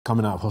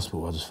Coming out of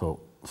hospital, I just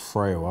felt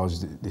frail. I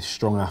was this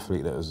strong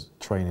athlete that was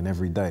training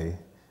every day.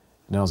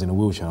 Then I was in a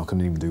wheelchair, I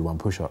couldn't even do one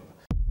push-up.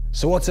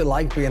 So what's it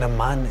like being a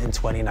man in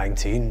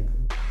 2019?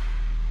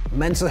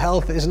 Mental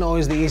health isn't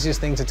always the easiest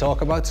thing to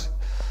talk about,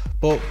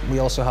 but we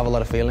also have a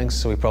lot of feelings,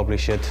 so we probably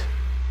should.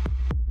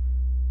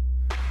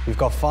 We've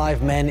got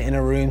 5 men in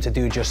a room to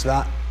do just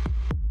that.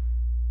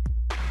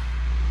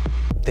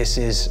 This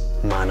is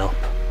Man Up.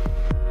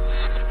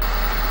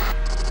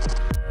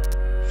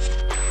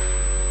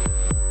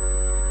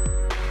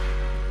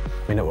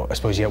 I mean, I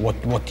suppose, yeah,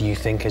 what do you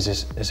think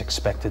is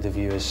expected of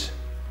you as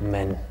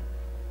men?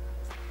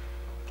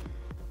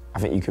 I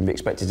think you can be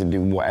expected to do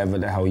whatever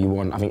the hell you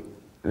want. I think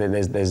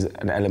there's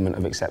an element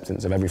of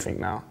acceptance of everything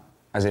now.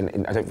 As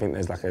in I don't think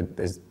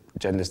there's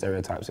gender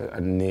stereotypes that are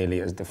nearly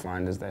as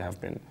defined as they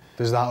have been.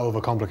 Does that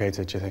overcomplicate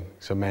it, do you think?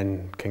 So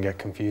men can get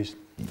confused?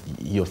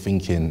 You're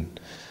thinking,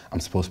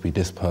 I'm supposed to be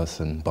this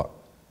person, but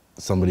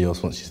somebody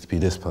else wants you to be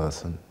this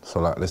person.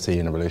 So like, let's say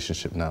you're in a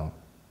relationship now.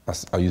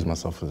 I'll use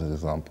myself as an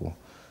example.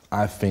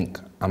 I think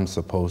I'm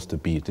supposed to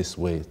be this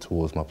way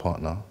towards my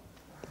partner,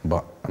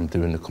 but I'm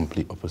doing the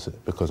complete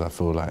opposite because I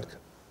feel like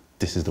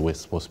this is the way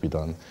it's supposed to be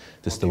done.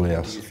 This is the way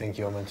What do you think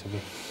you're meant to be?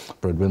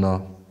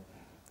 Breadwinner,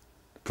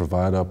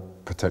 provider,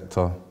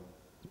 protector,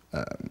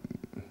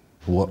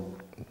 what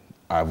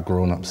I've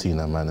grown up seeing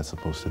a man is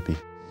supposed to be.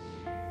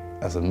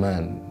 As a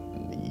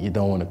man, you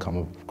don't want to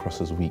come across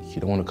as weak.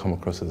 You don't want to come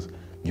across as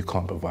you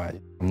can't provide.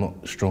 I'm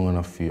not strong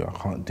enough for you. I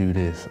can't do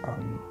this.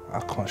 I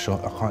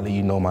can't let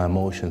you know my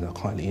emotions. I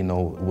can't let you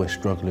know we're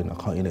struggling. I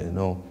can't let you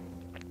know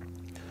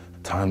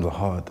times are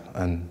hard.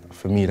 And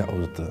for me, that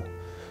was the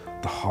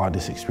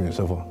hardest experience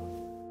ever.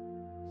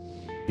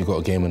 You got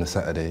a game on a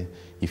Saturday,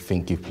 you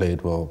think you've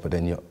played well, but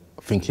then you're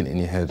thinking in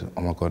your head,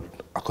 oh my God,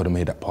 I could have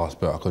made that pass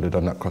better, I could have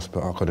done that cross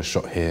better, I could have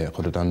shot here, I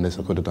could have done this,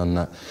 I could have done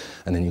that.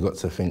 And then you got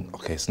to think,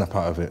 okay, snap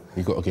out of it.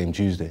 You got a game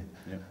Tuesday.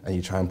 Yeah. And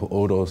you try and put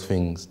all those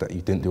things that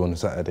you didn't do on a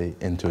Saturday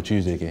into a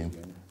Tuesday game.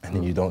 And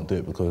then you don't do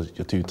it because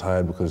you're too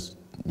tired, because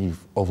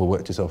you've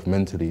overworked yourself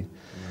mentally.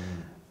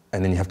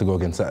 And then you have to go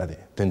again Saturday,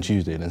 then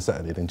Tuesday, then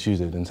Saturday, then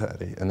Tuesday, then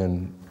Saturday, and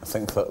then... I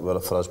think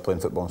for us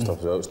playing football and stuff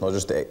as well, it's not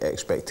just the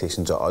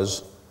expectations of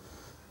us,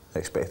 the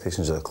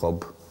expectations of the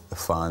club, the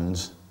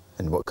fans,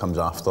 and what comes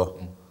after.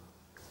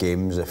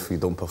 Games, if you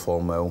don't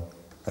perform well,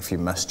 if you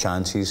miss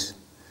chances,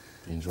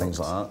 things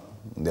like that.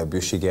 The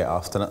abuse you get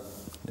after it,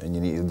 and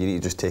you need to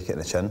just take it in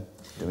the chin.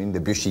 I mean, the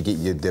abuse you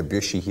get, the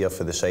abuse you hear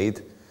for the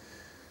side.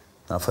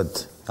 I've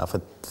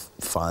had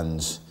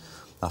fans.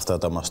 After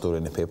I'd done my story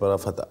in the paper,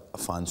 I've had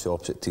fans for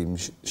opposite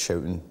teams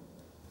shouting,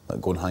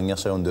 like, go and hang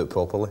yourself and do it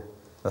properly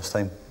this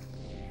time.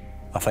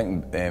 I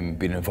think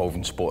being involved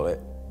in sport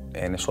at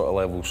any sort of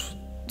level's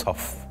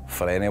tough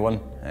for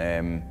anyone.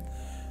 And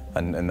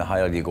the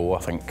higher you go, I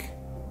think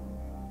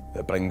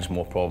it brings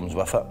more problems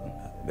with it.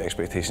 The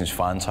expectations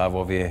fans have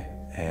of you,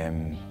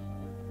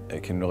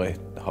 it can really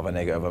have a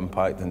negative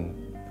impact,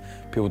 and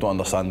people don't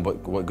understand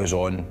what goes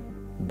on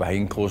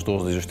behind closed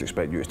doors. They just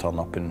expect you to turn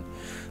up and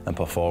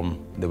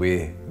perform the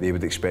way they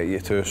would expect you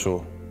to,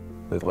 so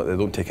they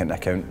don't take into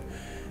account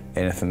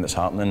anything that's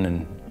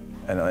happening,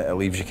 and it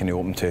leaves you kind of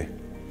open to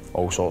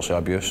all sorts of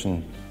abuse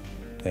and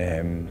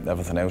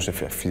everything else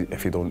if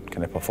you don't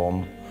kind of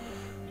perform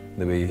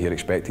the way you're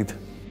expected.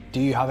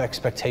 Do you have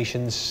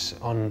expectations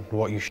on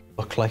what you should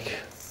look like?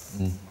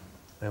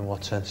 In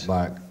what sense?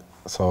 Like,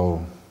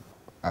 so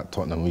at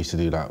Tottenham we used to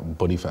do like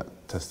body fat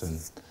testing,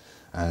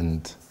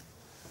 and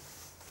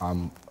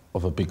I'm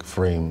of a big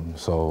frame,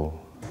 so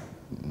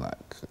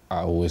like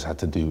I always had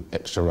to do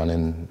extra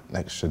running,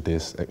 extra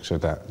this, extra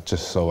that,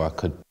 just so I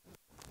could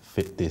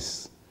fit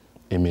this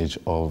image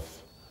of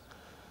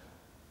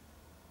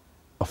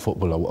a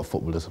footballer, what a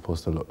footballer's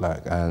supposed to look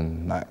like.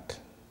 And like,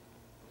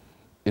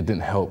 it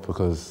didn't help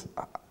because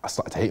I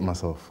started to hate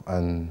myself,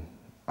 and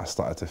I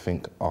started to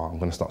think, oh, I'm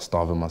gonna start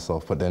starving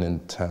myself. But then in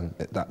turn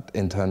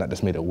that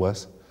just made it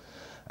worse.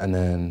 And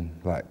then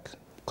like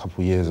a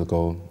couple of years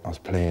ago, I was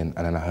playing,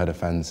 and then I heard a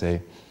fan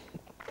say,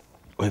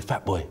 "Hey,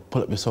 fat boy,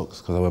 pull up your socks,"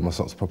 because I wear my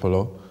socks proper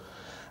low.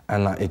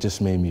 And like, it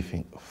just made me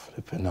think,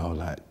 flipping hell,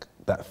 like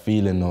that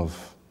feeling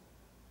of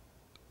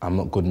I'm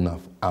not good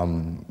enough,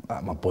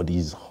 like, my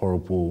body's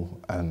horrible,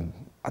 and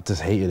I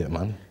just hated it,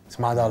 man. It's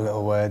mad how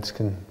little words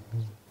can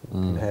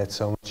hurt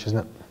so much, isn't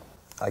it?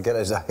 I get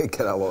it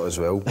a lot as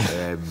well.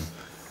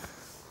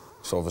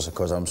 It's obviously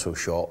because I'm so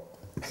short.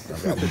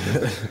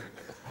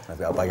 I've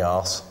got a big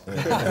arse.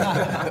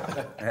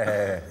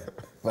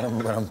 When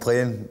I'm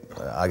playing,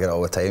 I get it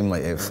all the time,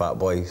 like, hey, fat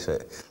boy. So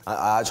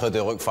I actually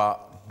do look fat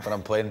when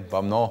I'm playing, but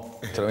I'm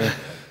not. Do you know what I mean?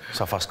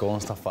 So if I score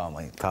and stuff, I'm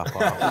like, tap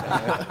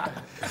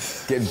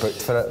off. Getting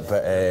booked for it,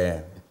 but...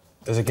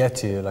 Does it get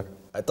to you? Like?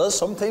 It does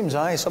sometimes,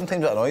 aye.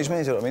 Sometimes it annoys me,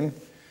 do you know what I mean?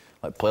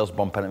 Like, players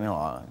bump into me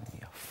like,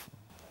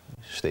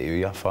 stay you,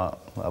 you're fat,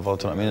 whatever,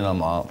 do you know what I mean? And I'm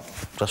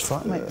like, just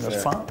fat, mate,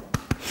 just fat.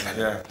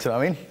 Yeah. Do you know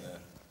what I mean?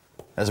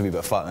 There's a wee bit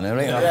of fat in there,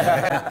 right?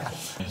 Yeah.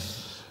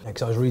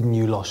 Because I was reading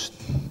you lost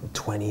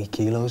 20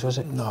 kilos, was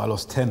it? No, I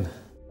lost 10.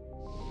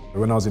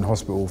 When I was in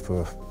hospital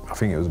for, I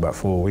think it was about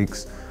 4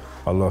 weeks,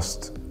 I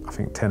lost I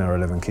think 10 or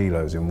 11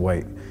 kilos in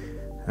weight.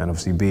 And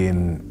obviously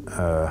being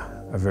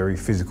a very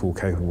physical,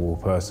 capable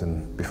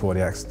person before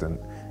the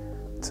accident,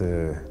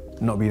 to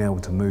not being able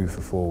to move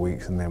for 4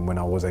 weeks, and then when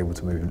I was able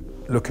to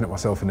move, looking at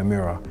myself in the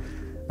mirror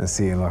and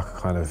seeing like a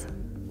kind of,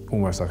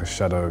 almost like a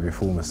shadow of your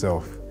former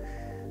self,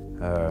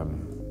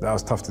 that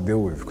was tough to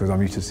deal with, because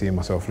I'm used to seeing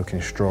myself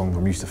looking strong,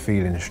 I'm used to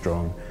feeling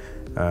strong,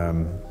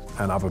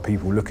 and other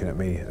people looking at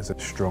me as a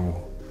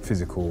strong,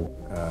 physical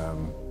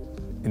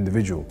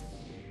individual.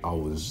 I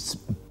was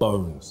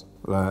bones.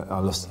 Like, I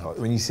lost,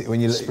 when you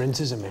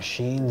Sprinters are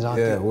machines, aren't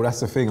they? Yeah, well that's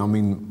the thing. I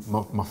mean,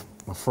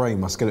 my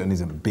frame, my skeleton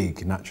isn't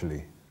big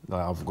naturally.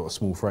 Like, I've got a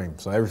small frame,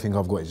 so everything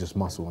I've got is just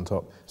muscle on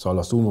top. So I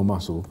lost all my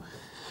muscle,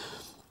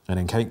 and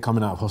then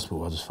coming out of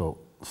hospital, I just felt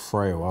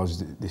frail. I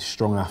was this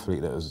strong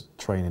athlete that was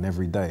training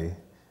every day.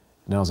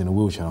 Then I was in a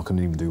wheelchair, and I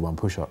couldn't even do one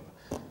push-up.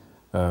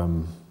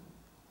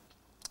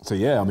 So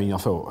yeah, I mean, I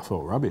felt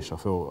rubbish.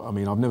 I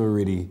mean, I've never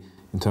really,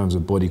 in terms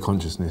of body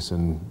consciousness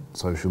and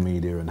social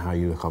media and how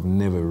you look, I've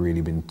never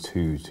really been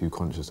too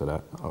conscious of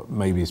that.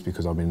 Maybe it's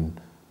because I've been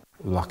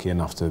lucky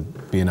enough to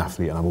be an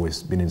athlete and I've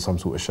always been in some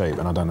sort of shape,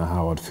 and I don't know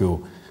how I'd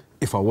feel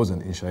if I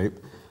wasn't in shape.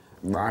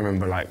 I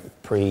remember like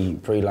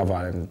pre-Love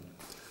Island,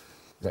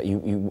 like I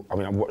mean,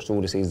 I've watched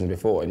all the seasons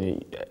before,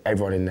 and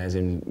everyone in there's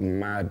in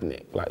mad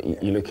nick. Like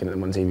you're looking at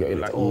them on TV, you're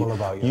like, all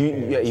about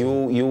you. Yeah,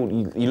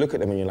 you look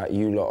at them and you're like,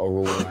 you lot are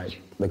all like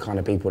the kind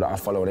of people that I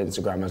follow on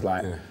Instagram as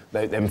like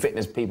them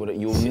fitness people that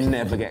you'll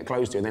never get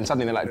close to. And then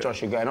suddenly they're like,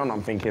 Josh, you're going on.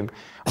 I'm thinking,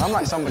 I'm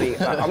like somebody,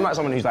 I'm like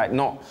someone who's like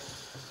not.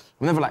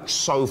 I'm never like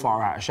so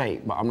far out of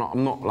shape, but I'm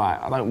not like,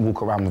 I don't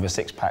walk around with a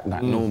six-pack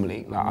like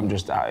normally. Like I'm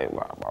just out,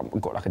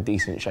 I've got like a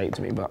decent shape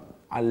to me, but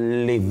I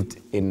lived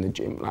in the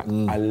gym. Like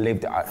I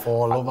lived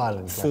For Love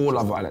Island. For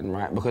Love Island,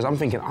 right? Because I'm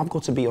thinking, I've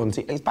got to be on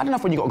it's bad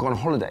enough when you got to go on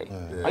holiday.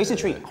 I used to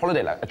treat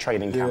holiday like a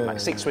training camp, like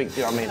 6 weeks,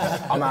 you know what I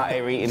mean? I'm out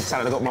here eating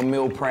salad, I've got my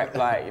meal prep,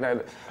 like, you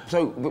know.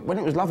 So when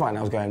it was Love Island,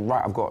 I was going,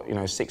 right, I've got,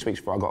 6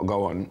 weeks before I got to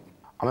go on.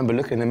 I remember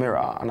looking in the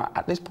mirror, and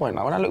at this point,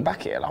 like, when I look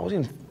back at it, I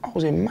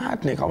was in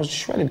mad nick, I was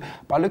shredded.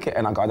 But I look at it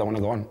and I go, I don't want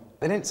to go on.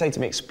 They didn't say to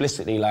me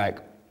explicitly, like,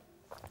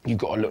 you've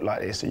got to look like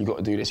this, or you've got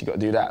to do this, you've got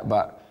to do that,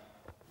 but...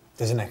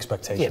 There's an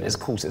expectation. Yeah, of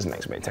course there's an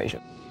expectation.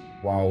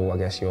 While I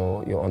guess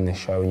you're on this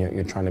show and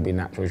you're trying to be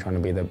natural, you're trying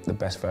to be the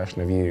best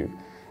version of you,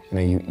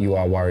 you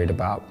are worried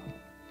about,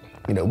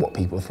 what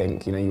people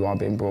think. You are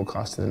being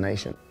broadcast to the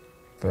nation.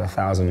 For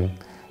 1,000,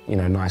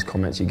 nice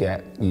comments you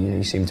get,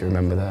 you seem to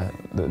remember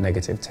the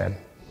negative 10.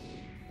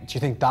 Do you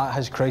think that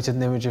has created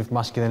an image of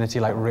masculinity,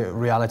 like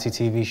reality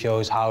TV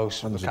shows,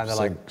 House, kind of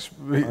like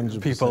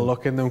 100%. people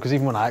look in them? Because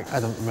even when I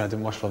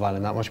didn't watch Love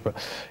Island that much, but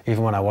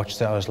even when I watched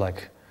it, I was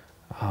like,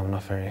 I don't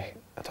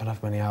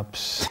have many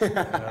abs. You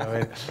know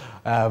what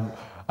I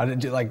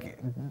mean?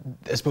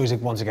 I suppose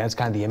once again, it's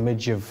kind of the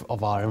image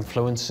of our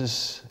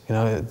influences.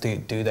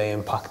 Do they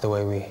impact the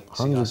way we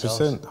see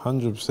ourselves?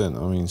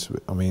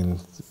 100%. I mean,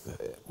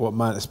 what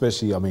man,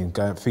 especially,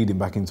 feeding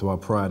back into our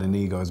pride and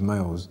ego as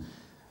males.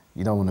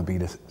 You don't want to be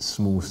the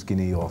small,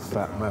 skinny or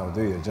fat male,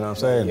 do you? Do you know what I'm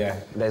saying? Yeah,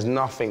 there's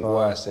nothing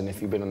worse than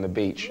if you've been on the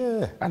beach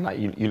and like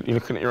you're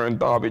looking at your own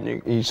derby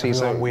and you see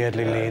someone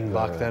weirdly lean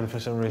back then for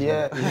some reason.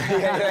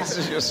 Yeah,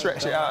 so you'll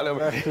stretch it out a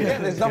little bit. Yeah,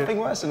 there's nothing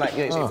worse than like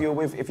if you're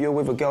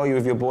with a girl, you're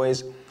with your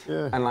boys,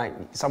 and like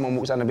someone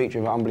walks down the beach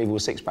with an unbelievable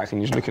six-pack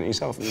and you're just looking at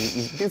yourself and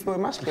you do feel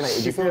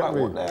emasculated. You feel like,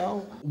 what the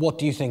hell? What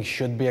do you think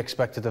should be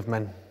expected of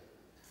men?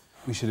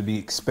 We should be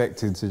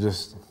expected to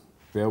just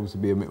be able to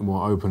be a bit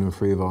more open and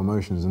free of our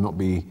emotions and not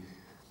be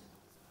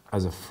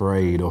as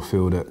afraid or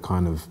feel that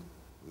kind of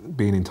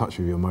being in touch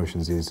with your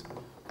emotions is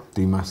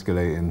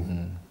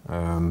demasculating.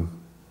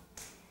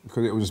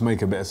 Because it will just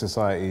make a better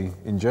society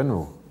in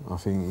general. I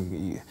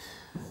think,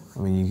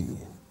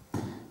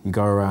 you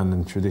go around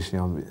and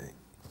traditionally,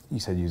 you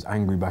said you was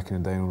angry back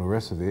in the day and all the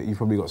rest of it. You've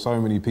probably got so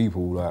many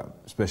people, like,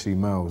 especially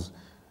males,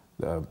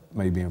 that are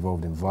maybe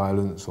involved in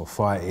violence or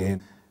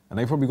fighting, and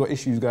they've probably got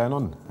issues going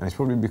on. And it's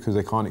probably because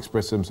they can't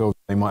express themselves.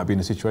 They might be in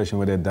a situation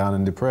where they're down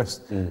and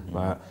depressed.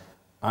 Like,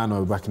 I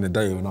know back in the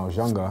day when I was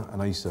younger,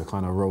 and I used to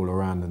kind of roll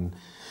around and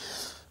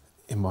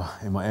in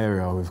my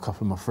area with a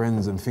couple of my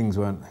friends, and things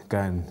weren't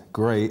going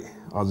great.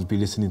 I'd just be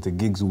listening to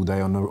gigs all day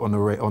on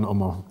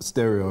my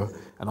stereo,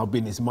 and I'd be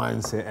in this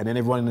mindset, and then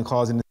everyone in the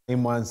car's in the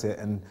same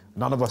mindset, and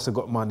none of us have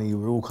got money.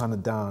 We're all kind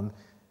of down,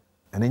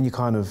 and then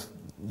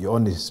you're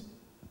on this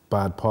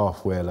bad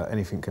path where like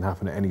anything can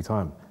happen at any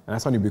time, and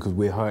that's only because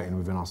we're hurting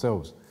within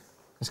ourselves.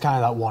 It's kind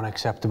of that one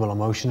acceptable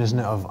emotion, isn't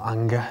it, of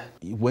anger?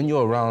 When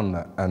you're around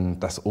that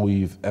and that's all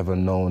you've ever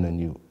known and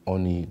you've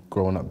only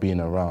grown up being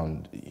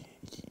around,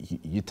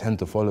 you tend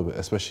to follow it,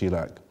 especially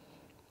like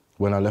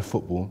when I left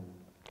football,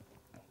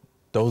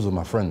 those were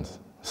my friends.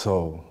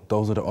 So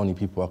those are the only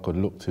people I could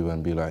look to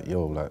and be like,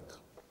 yo, like,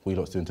 what are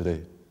you lot doing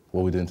today?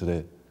 What are we doing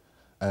today?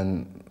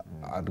 And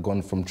I'd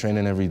gone from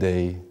training every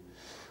day,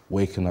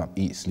 waking up,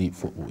 eat, sleep,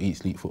 football, eat,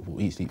 sleep, football,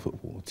 eat, sleep,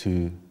 football,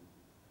 to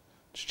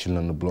just chilling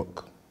on the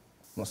block.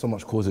 Not so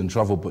much causing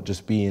trouble, but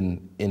just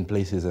being in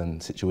places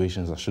and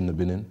situations I shouldn't have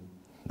been in. You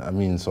know what I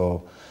mean?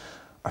 So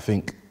I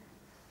think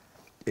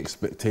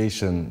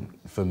expectation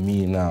for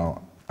me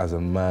now as a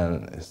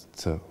man is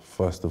to,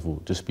 first of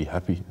all, just be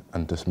happy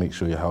and just make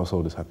sure your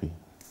household is happy.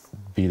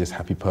 Be this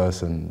happy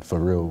person for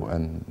real,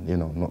 and you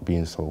know, not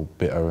being so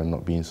bitter and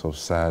not being so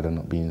sad and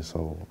not being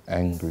so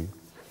angry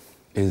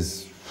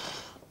is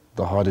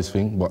the hardest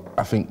thing. But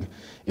I think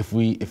if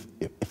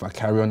I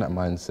carry on that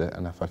mindset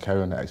and if I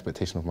carry on that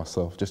expectation of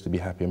myself just to be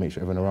happy and make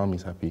sure everyone around me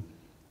is happy,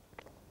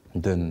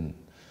 then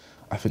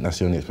I think that's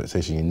the only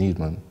expectation you need,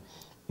 man.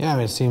 Yeah, I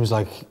mean, it seems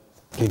like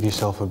give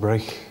yourself a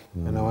break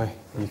in a way.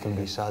 You can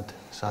be sad.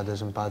 Sad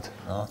isn't bad.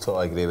 No, I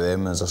totally agree with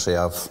them. As I say,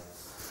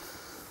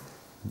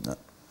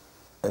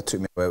 it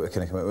took me a while to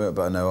kind of come out with it,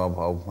 but now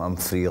I'll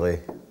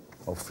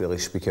freely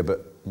speak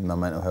about my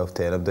mental health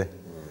to anybody.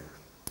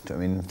 Do you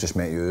know what I mean? Just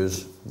met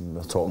yous,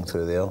 we're talking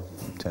through there,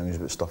 telling you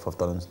about stuff I've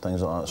done and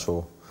things like that.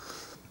 So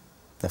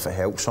if it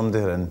helps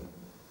somebody, then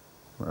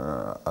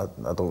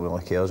I don't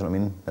really care. Do you know what I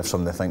mean? If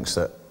somebody thinks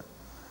that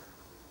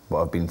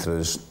what I've been through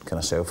is kind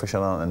of selfish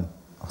or that, then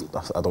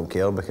I don't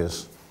care,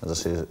 because, as I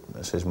say,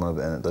 it says more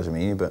about it than it does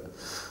me. But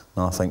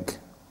no, I think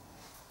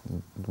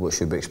what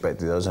should be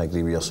expected of us, I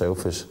agree with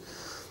yourself, is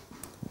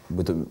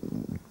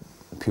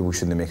people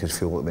shouldn't make us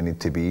feel like we need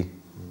to be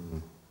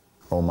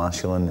all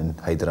masculine and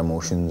hide their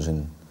emotions,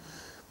 and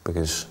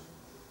because,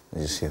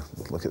 as you say,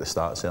 look at the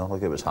stats there,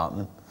 look at what's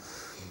happening,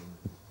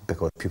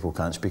 because people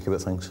can't speak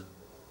about things.